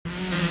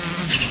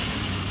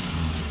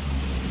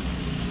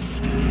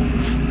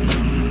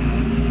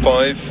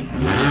5,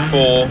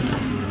 4,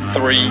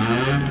 3,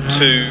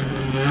 2,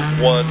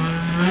 1,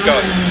 go.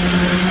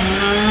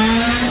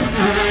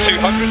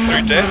 200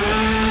 through dip,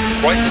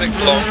 right 6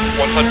 long,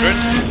 100,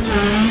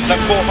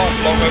 left 4 half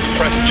long over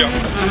crest jump,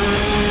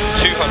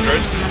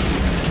 200,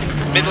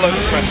 middle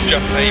over crest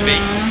jump maybe,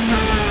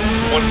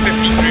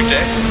 150 through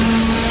dip,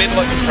 middle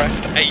over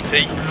crest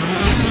 80,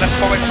 left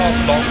 5 half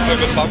long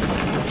over bump,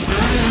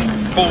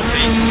 40,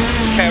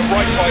 care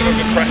right 5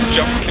 over crest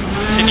jump,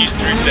 continues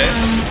through dip,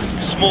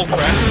 small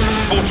crest,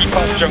 40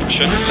 past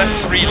junction, left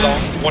 3 long,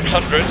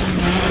 100,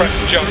 crest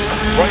jump,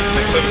 right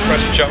 6 over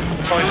crest jump,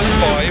 times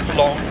 5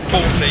 long,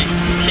 40,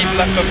 keep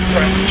left over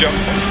crest jump,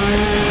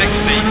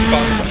 60,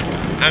 bump,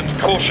 and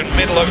caution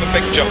middle over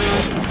big jump,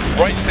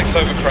 right 6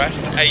 over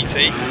crest,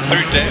 80,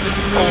 through dip,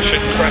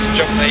 caution crest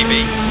jump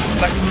maybe,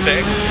 left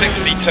 6,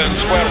 60 turn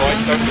square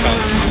right, don't cut.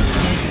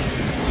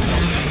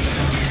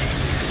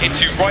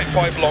 Into right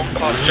 5 long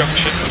past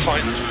junction,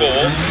 times 4,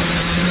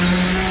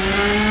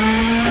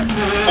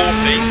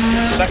 40,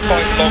 left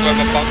 5 long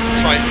over bump,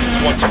 times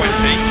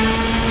 120,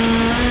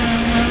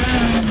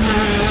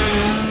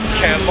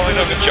 care line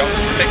over jump,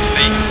 60,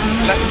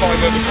 left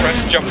 5 over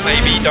crest, jump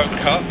maybe, don't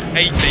cut,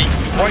 80,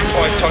 right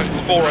 5 times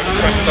 4 over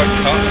crest, don't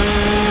cut,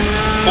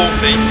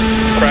 40,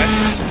 crest,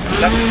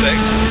 left 6,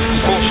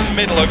 caution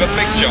middle over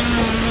big jump,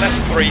 left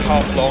 3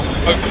 half long,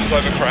 opens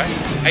over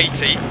crest,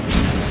 80,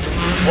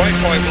 right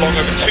 5 long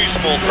over 2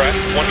 small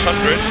crests,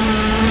 100,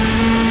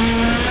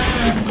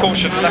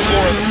 caution left 4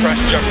 over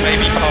crest jump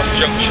maybe past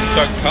junction,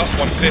 don't cut,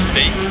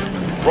 150,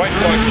 right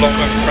 5 long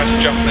over crest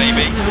jump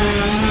maybe,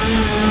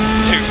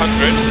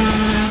 200,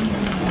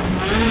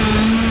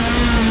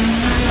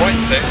 right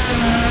 6,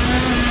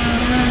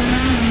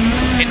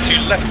 into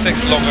left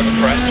 6 long over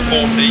crest,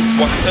 40,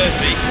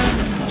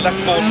 130, left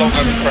 4 long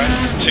over crest,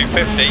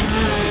 250,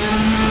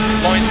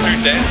 line through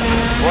dip,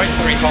 right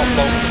 3 half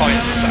long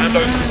tightens and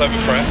opens over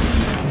crest,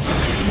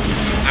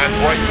 and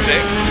right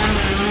 6,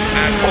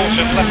 and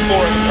caution left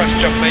 4 over crest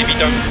jump maybe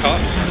don't cut,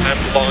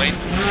 and line,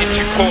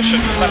 into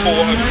caution left 4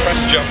 over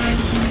crest jump,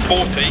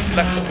 40,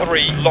 left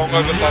 3 long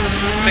over bump,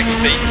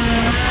 60,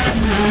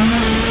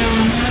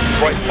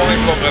 right 5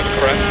 long over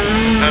crest,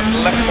 and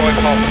left 5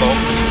 half long,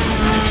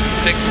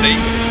 60,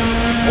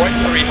 right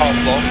 3 half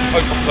long,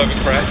 opens over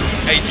crest,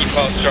 80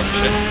 past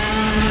junction,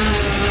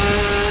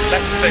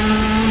 left 6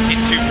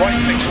 into right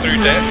 6 through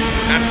dip,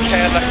 and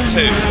care left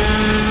 2,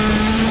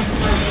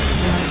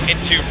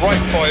 into right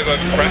 5 over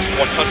crest,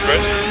 100,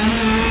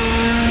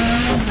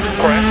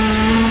 crest,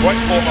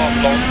 right 4 half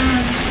long,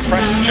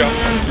 crest jump,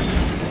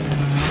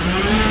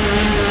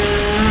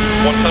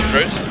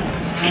 100,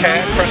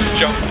 care crest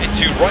jump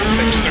into right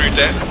 6 through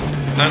dip,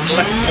 and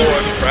left 4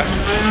 over crest,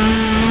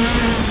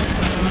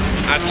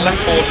 and left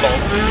 4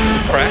 long,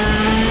 crest,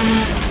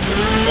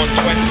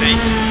 120,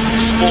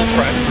 small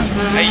crest,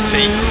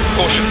 80,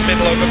 caution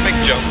middle over big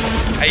jump,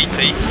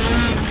 80,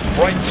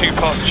 right 2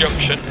 past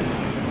junction,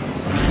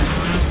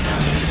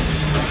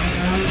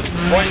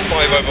 right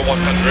 5 over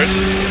 100,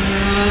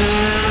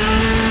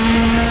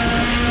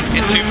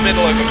 into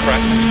middle over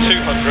crest,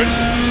 200,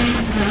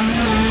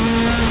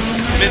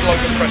 middle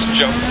over crest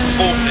jump,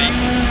 40,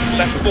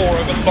 left 4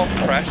 over long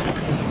crest,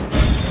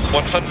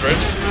 100,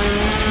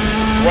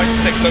 right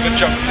 6 over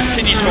jump,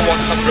 continues for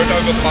 100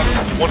 over bump,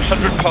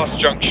 100 past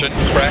junction,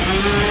 crest,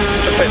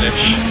 to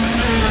finish.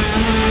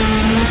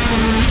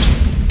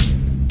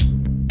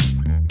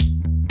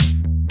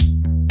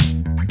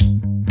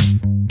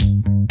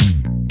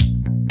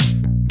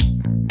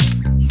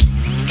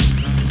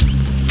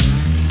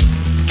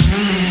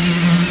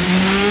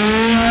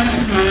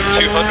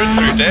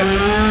 Through dip,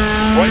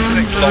 right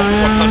 6 long,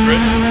 100,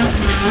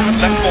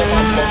 left 4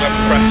 half long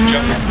over crest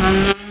jump,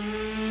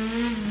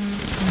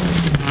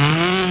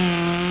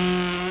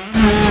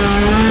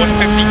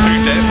 150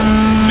 through dip,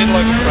 middle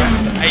over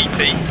crest,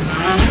 80,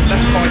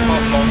 left 5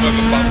 half long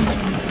over bump,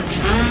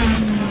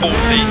 40,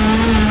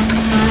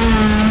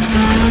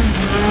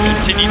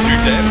 continue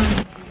through dip,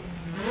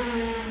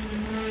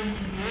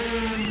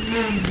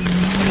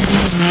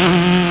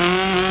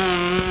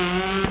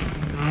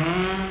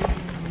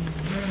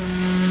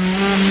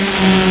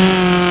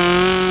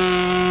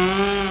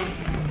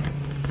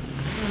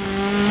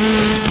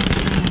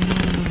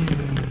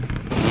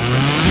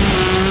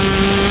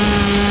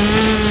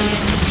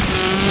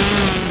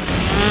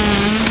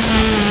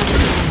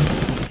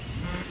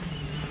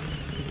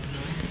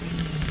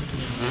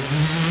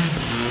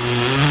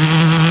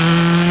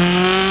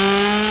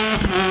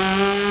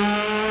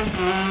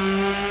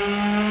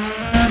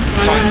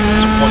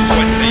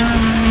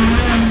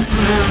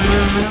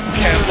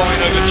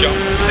 line over jump,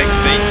 60,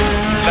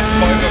 left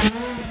 5 over,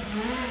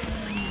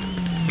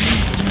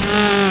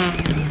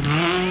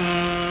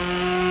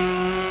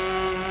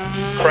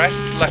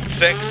 crest, left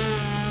 6,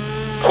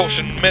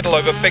 caution middle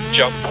over big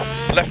jump,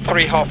 left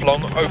 3 half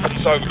long,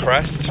 opens over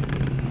crest,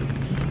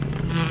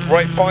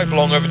 right 5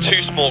 long over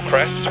 2 small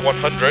crests,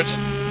 100,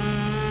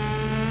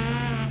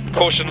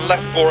 caution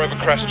left 4 over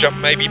crest jump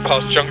maybe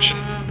past junction,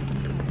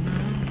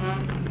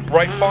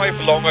 Right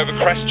 5 long over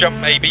crest jump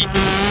maybe.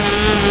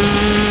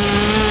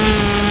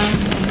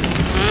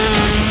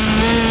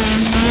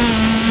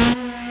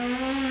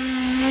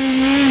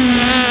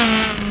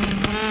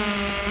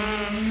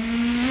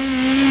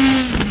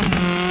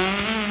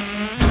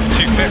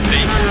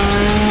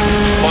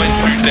 Line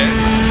through dead,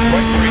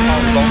 right 3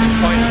 half long,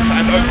 tightens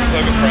and opens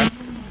over crest.